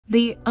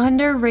the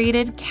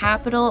underrated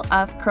capital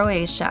of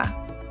Croatia.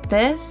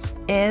 This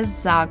is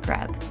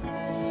Zagreb.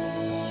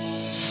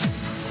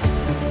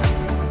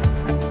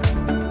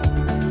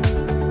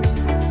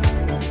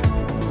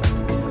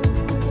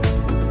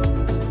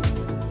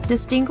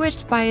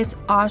 Distinguished by its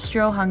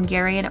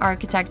Austro-Hungarian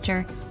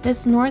architecture,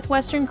 this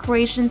northwestern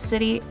Croatian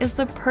city is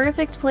the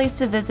perfect place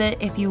to visit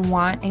if you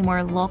want a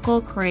more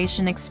local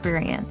Croatian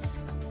experience.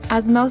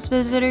 As most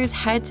visitors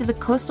head to the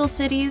coastal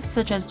cities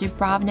such as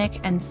Dubrovnik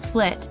and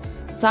Split,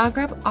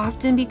 Zagreb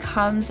often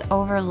becomes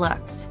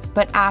overlooked.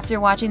 But after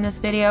watching this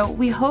video,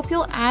 we hope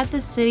you'll add the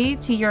city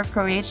to your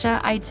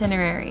Croatia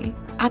itinerary.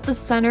 At the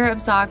center of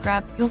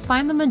Zagreb, you'll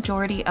find the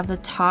majority of the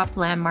top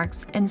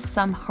landmarks and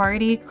some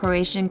hearty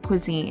Croatian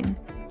cuisine.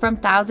 From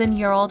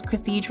thousand-year-old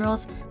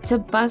cathedrals to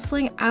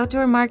bustling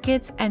outdoor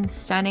markets and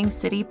stunning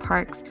city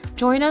parks,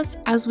 join us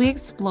as we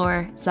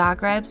explore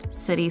Zagreb's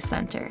city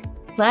center.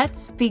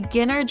 Let's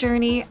begin our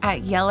journey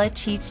at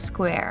Jelačića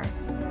Square.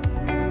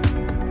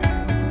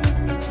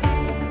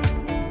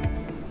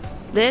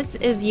 This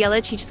is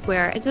Jelačića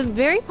Square. It's a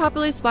very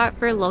popular spot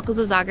for locals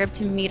of Zagreb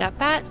to meet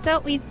up at, so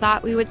we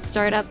thought we would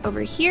start up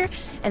over here,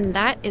 and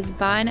that is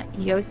Ban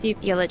Josip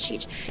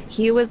Jelačić.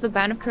 He was the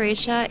Ban of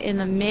Croatia in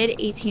the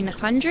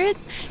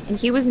mid-1800s, and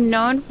he was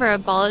known for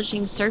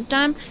abolishing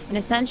serfdom and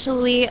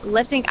essentially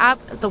lifting up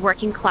the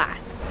working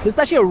class. This is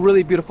actually a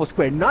really beautiful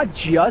square, not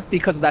just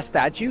because of that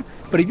statue,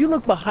 but if you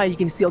look behind, you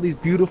can see all these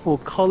beautiful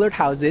colored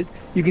houses.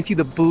 You can see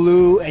the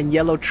blue and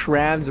yellow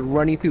trams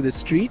running through the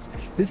streets.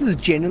 This is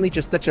genuinely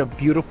just such a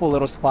beautiful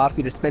little spot for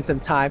you to spend some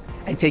time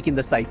and take in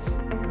the sights.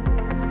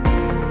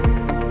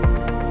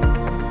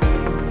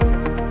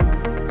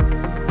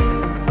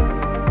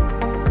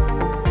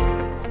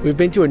 We've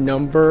been to a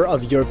number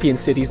of European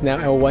cities now,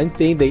 and one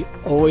thing they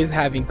always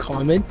have in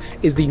common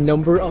is the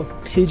number of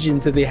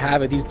pigeons that they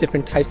have at these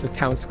different types of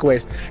town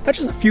squares. Not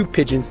just a few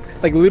pigeons,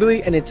 like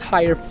literally an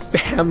entire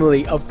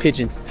family of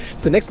pigeons.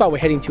 So the next spot we're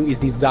heading to is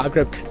the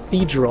Zagreb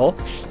Cathedral,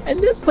 and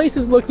this place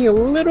is looking a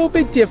little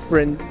bit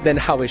different than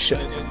how it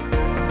should.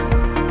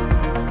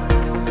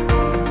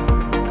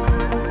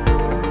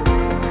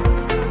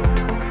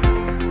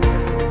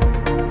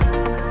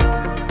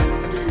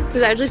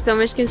 There's actually so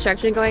much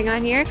construction going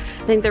on here.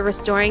 I think they're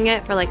restoring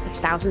it for like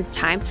the 1000th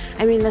time.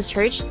 I mean, this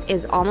church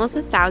is almost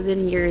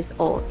 1,000 years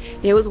old.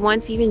 And it was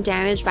once even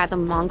damaged by the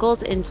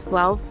Mongols in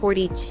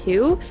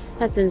 1242.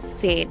 That's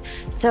insane.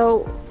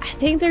 So I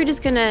think they're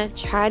just gonna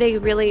try to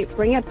really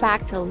bring it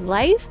back to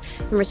life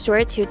and restore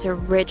it to its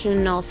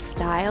original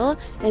style.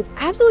 And it's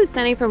absolutely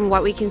stunning from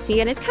what we can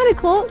see. And it's kind of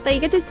cool that you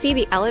get to see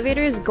the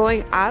elevators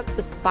going up,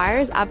 the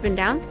spires up and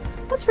down.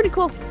 That's pretty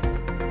cool.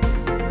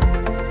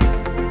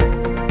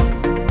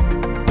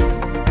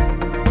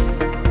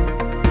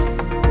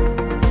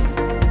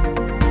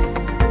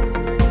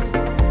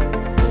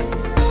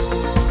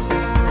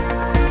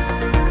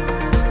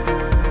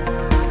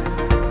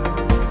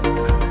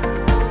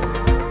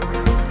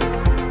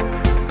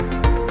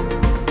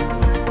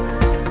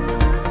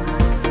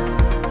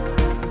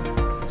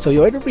 So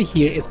right over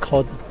here is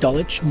called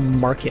Dulwich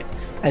Market,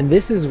 and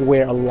this is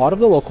where a lot of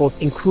the locals,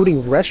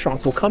 including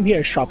restaurants, will come here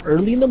and shop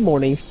early in the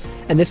mornings,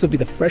 and this will be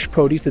the fresh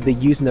produce that they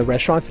use in the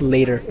restaurants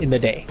later in the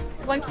day.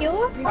 1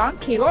 kilo? 1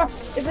 kilo.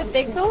 Is it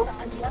big though?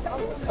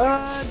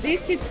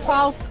 This is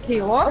half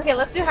kilo. Okay,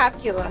 let's do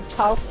half kilo.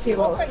 Half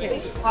kilo.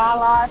 Okay.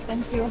 Hvala,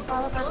 thank you.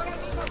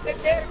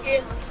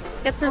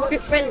 Get some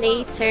fruit for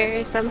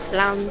later, some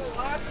plums.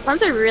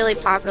 Plums are really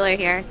popular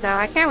here, so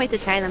I can't wait to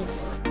try them.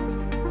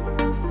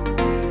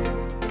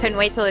 Couldn't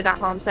wait till we got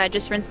home, so I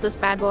just rinsed this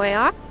bad boy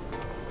off.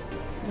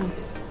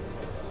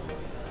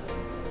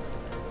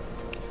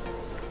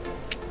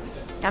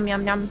 Yum,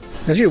 yum, yum.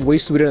 It's actually way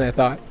sweeter than I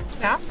thought.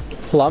 Yeah?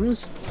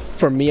 Plums,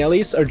 for me at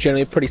least, are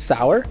generally pretty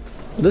sour.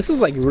 This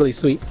is like really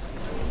sweet.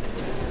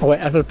 Oh wait,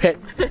 that's a pit.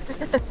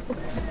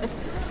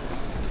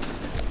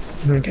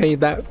 I can't eat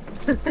that.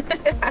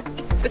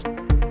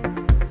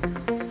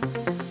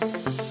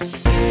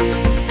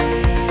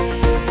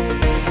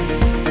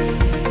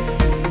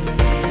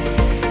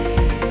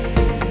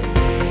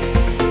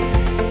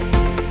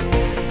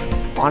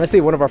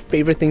 Honestly, one of our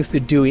favorite things to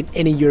do in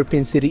any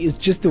European city is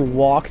just to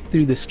walk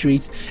through the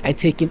streets and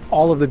take in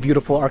all of the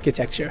beautiful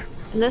architecture.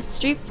 And this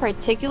street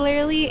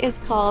particularly is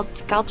called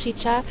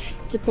Jelačića.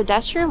 It's a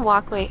pedestrian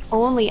walkway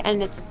only,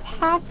 and it's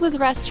packed with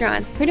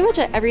restaurants. Pretty much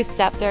at every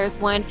step there's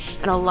one,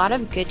 and a lot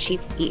of good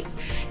cheap eats.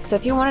 So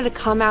if you wanted to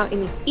come out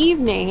in the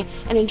evening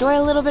and enjoy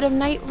a little bit of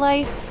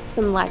nightlife,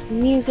 some live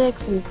music,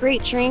 some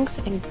great drinks,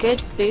 and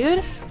good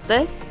food,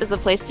 this is the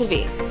place to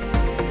be.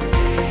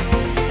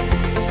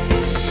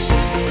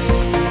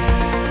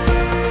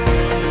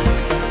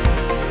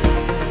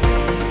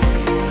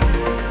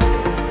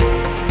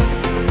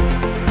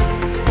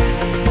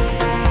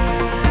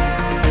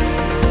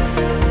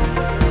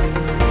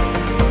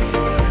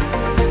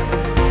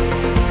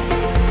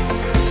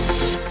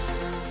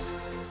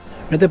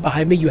 Right there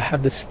behind me, you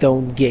have the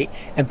stone gate.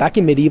 And back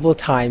in medieval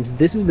times,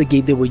 this is the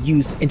gate they were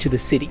used into the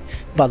city.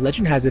 But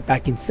legend has it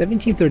back in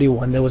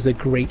 1731, there was a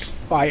great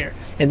fire.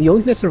 And the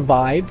only thing that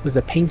survived was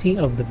a painting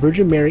of the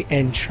Virgin Mary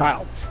and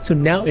Child. So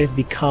now it has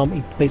become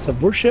a place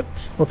of worship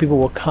where people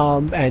will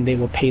come and they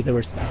will pay their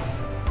respects.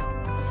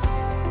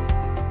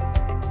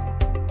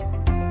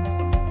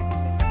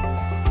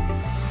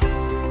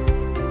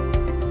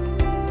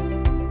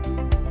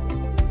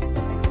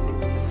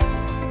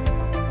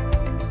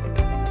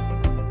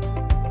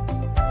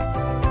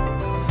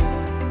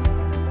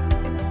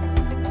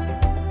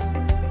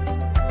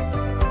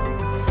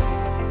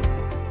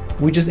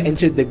 We just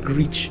entered the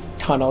Greek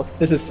tunnels.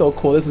 This is so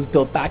cool. This was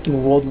built back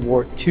in World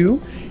War II.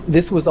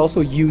 This was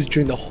also used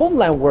during the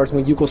Homeland Wars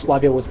when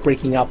Yugoslavia was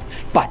breaking up.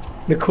 But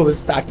the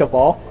coolest fact of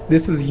all,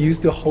 this was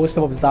used to host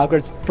some of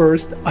Zagreb's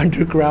first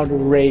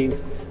underground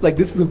raves. Like,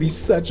 this would be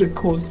such a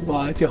cool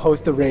spot to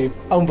host a rave.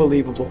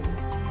 Unbelievable.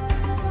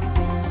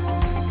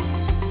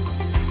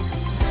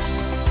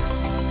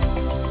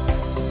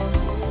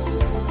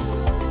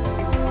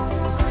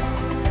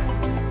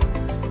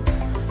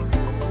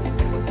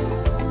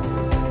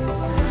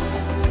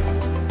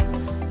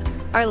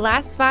 Our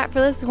last spot for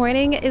this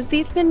morning is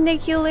the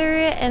funicular,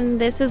 and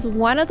this is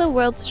one of the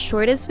world's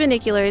shortest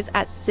funiculars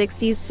at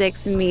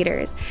 66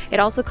 meters. It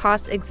also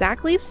costs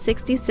exactly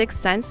 66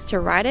 cents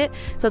to ride it,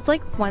 so it's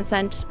like 1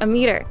 cent a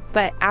meter.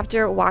 But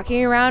after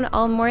walking around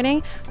all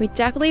morning, we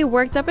definitely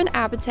worked up an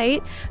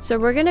appetite, so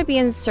we're gonna be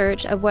in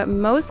search of what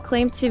most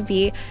claim to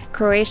be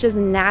Croatia's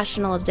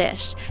national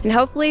dish. And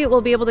hopefully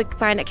we'll be able to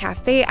find a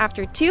cafe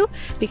after too,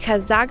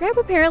 because Zagreb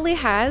apparently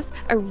has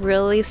a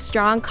really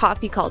strong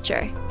coffee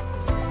culture.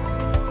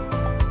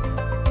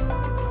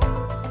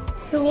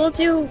 So we'll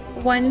do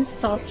one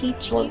salty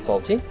cheese. One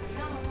salty.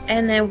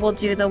 And then we'll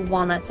do the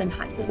walnuts and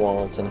honey.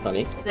 Walnuts and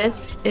honey.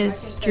 This is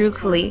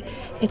Strukli.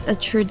 It's a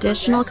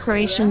traditional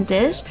Croatian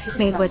dish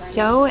made with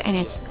dough, and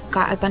it's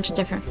got a bunch of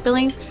different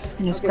fillings,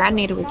 and it's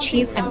gratinated with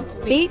cheese and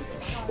baked.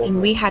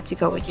 And we had to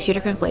go with 2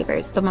 different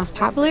flavors. The most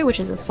popular, which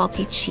is a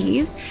salty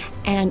cheese,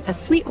 and a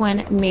sweet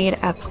one made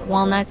of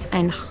walnuts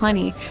and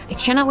honey. I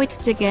cannot wait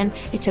to dig in.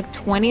 It took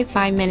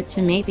 25 minutes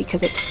to make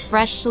because it's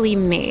freshly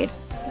made.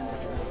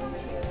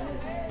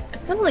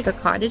 It's kind of like a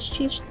cottage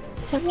cheese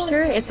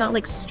texture. It's not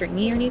like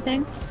stringy or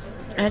anything.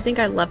 And I think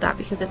I love that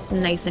because it's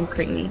nice and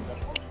creamy.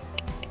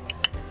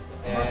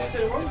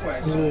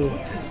 Ooh,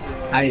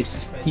 I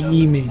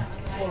steaming.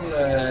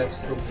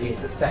 That's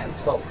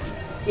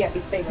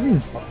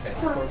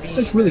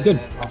really good.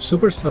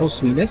 Super subtle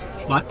sweetness,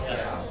 but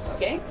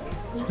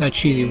that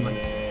cheesy one,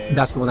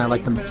 that's the one I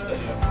like the most.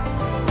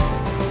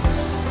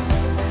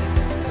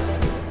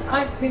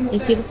 You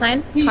see the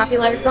sign? Coffee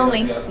lovers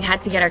only. We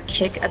had to get our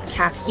kick of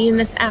caffeine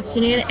this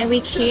afternoon, and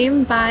we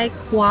came by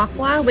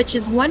Kralja, which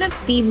is one of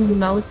the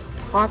most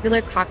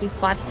popular coffee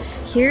spots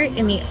here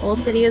in the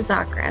old city of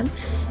Zagreb.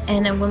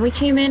 And then when we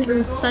came in, it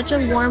was such a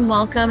warm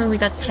welcome, and we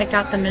got to check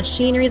out the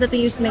machinery that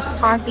they use to make the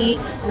coffee.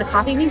 And the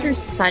coffee beans are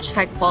such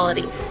high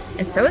quality.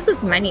 And so is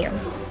this menu.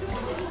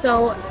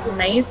 So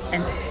nice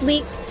and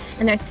sleek.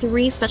 And there are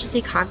 3 specialty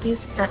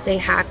coffees that they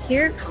have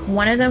here.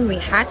 One of them we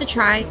had to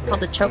try. It's called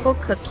the Choco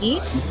Cookie.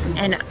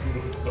 And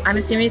I'm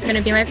assuming it's going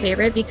to be my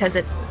favorite because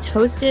it's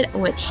toasted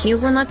with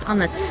hazelnuts on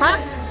the top.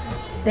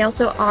 They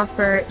also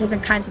offer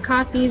different kinds of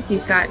coffees.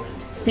 You've got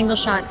single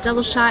shot,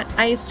 double shot,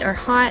 iced or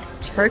hot,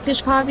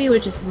 Turkish coffee,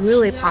 which is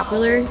really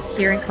popular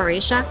here in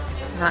Croatia,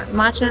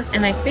 matchas.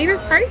 And my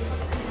favorite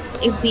parts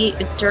is the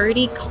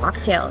dirty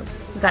cocktails.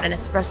 We've got an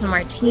espresso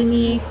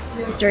martini,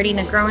 dirty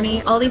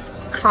Negroni, all these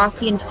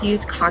coffee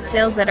infused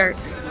cocktails that are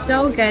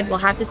so good. We'll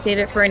have to save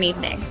it for an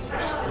evening.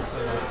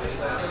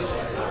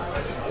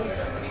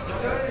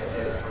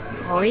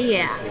 Oh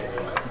yeah.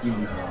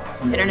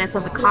 Bitterness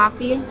of the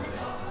coffee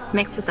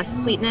mixed with the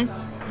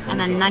sweetness and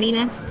the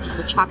nuttiness of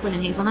the chocolate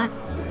and hazelnut.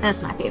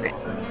 That's my favorite.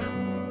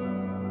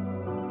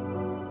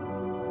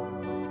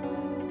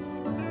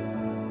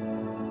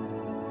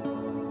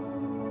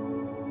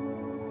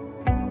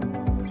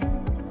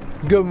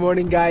 Good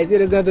morning, guys. It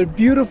is another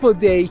beautiful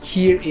day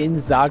here in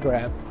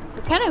Zagreb.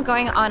 We're kind of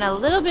going on a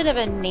little bit of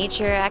a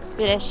nature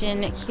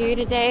expedition here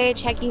today,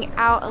 checking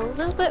out a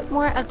little bit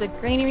more of the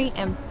greenery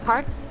and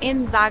parks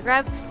in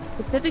Zagreb,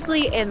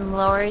 specifically in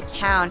Lower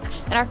Town.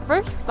 And our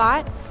first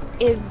spot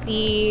is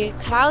the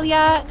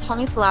Kralja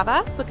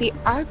Tomislava with the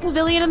art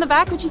pavilion in the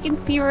back, which you can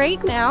see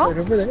right now. Right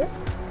over there.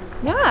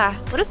 Yeah,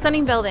 what a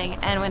stunning building,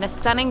 and what a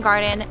stunning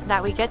garden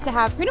that we get to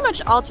have pretty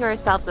much all to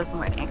ourselves this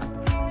morning.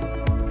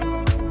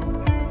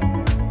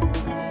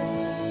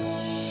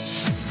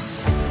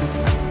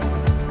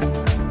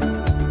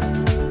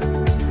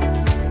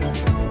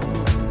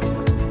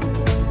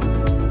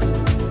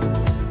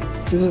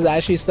 This is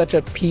actually such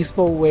a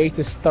peaceful way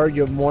to start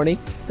your morning.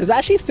 There's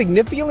actually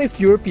significantly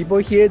fewer people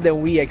here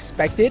than we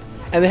expected,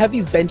 and they have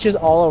these benches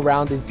all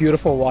around this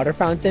beautiful water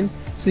fountain.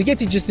 So you get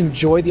to just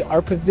enjoy the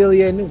art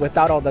pavilion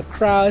without all the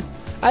crowds.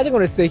 I think I'm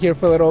gonna sit here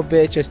for a little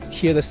bit, just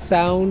hear the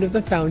sound of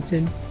the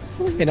fountain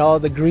and all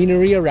the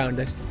greenery around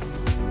us.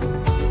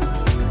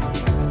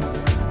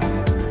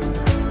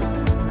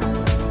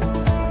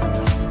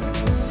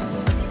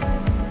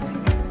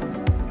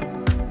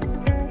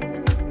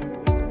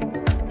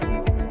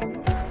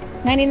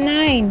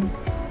 99,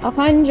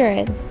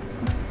 100,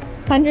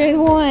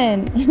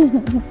 101,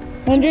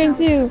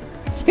 102,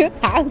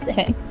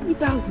 2,000.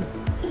 3,000.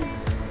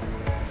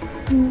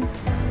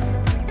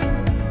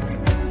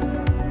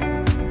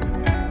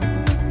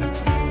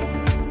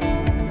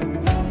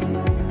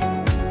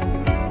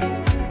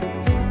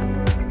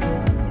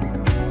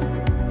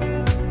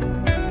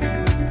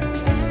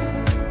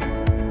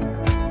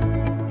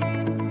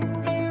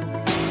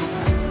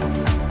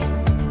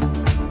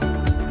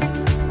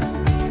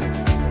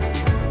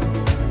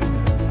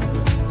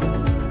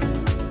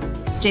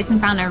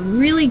 Jason found a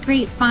really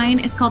great find.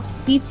 It's called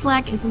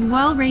Ficlek. It's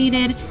well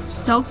rated,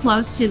 so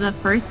close to the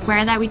first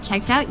square that we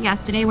checked out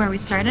yesterday where we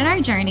started our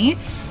journey.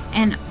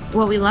 And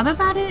what we love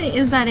about it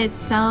is that it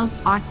sells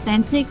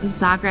authentic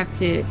Zagreb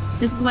food.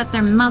 This is what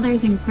their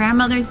mothers and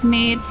grandmothers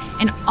made,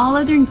 and all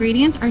of their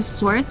ingredients are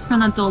sourced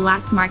from the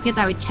Dolac market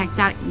that we checked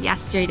out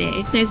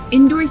yesterday. There's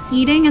indoor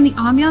seating and the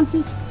ambiance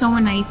is so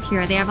nice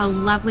here. They have a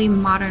lovely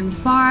modern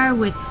bar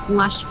with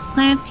lush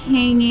plants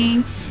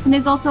hanging, and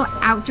there's also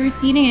outdoor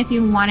seating if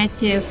you wanted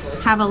to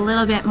have a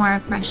little bit more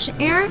fresh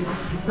air.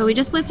 But we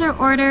just placed our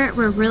order.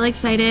 We're really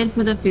excited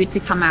for the food to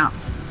come out.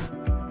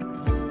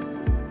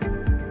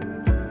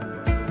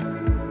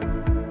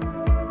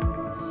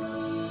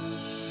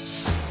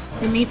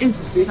 The meat is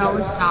so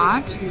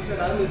soft,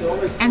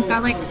 and it's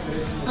got like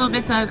little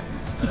bits of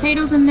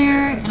potatoes in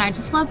there, and I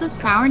just love the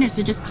sourness.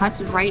 It just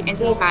cuts right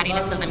into the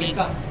fattiness of the meat.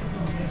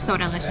 So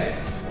delicious.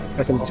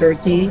 Got some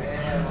turkey,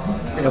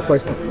 and of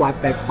course the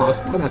flatbread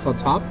pasta that's on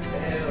top.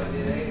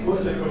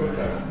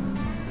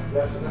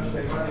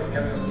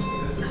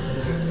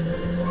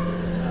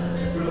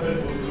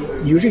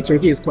 Usually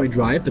turkey is quite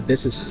dry, but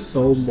this is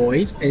so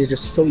moist and it's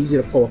just so easy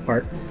to pull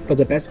apart. But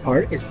the best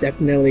part is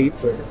definitely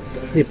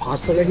the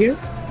pasta right here.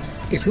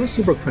 It's not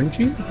super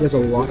crunchy. There's a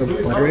lot of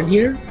butter in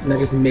here, and that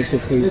just makes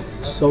it taste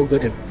so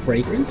good and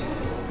fragrant.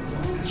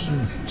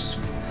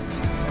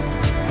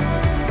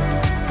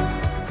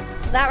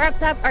 That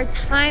wraps up our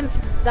time in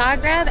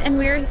Zagreb, and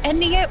we're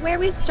ending it where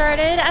we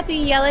started at the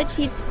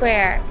Jelačića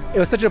Square. It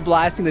was such a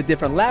blast seeing the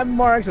different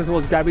landmarks as well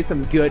as grabbing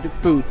some good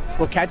food.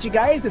 We'll catch you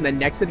guys in the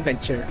next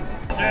adventure.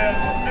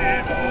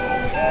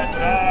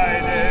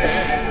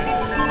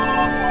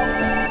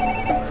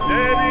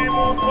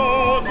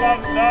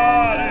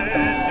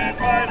 Stare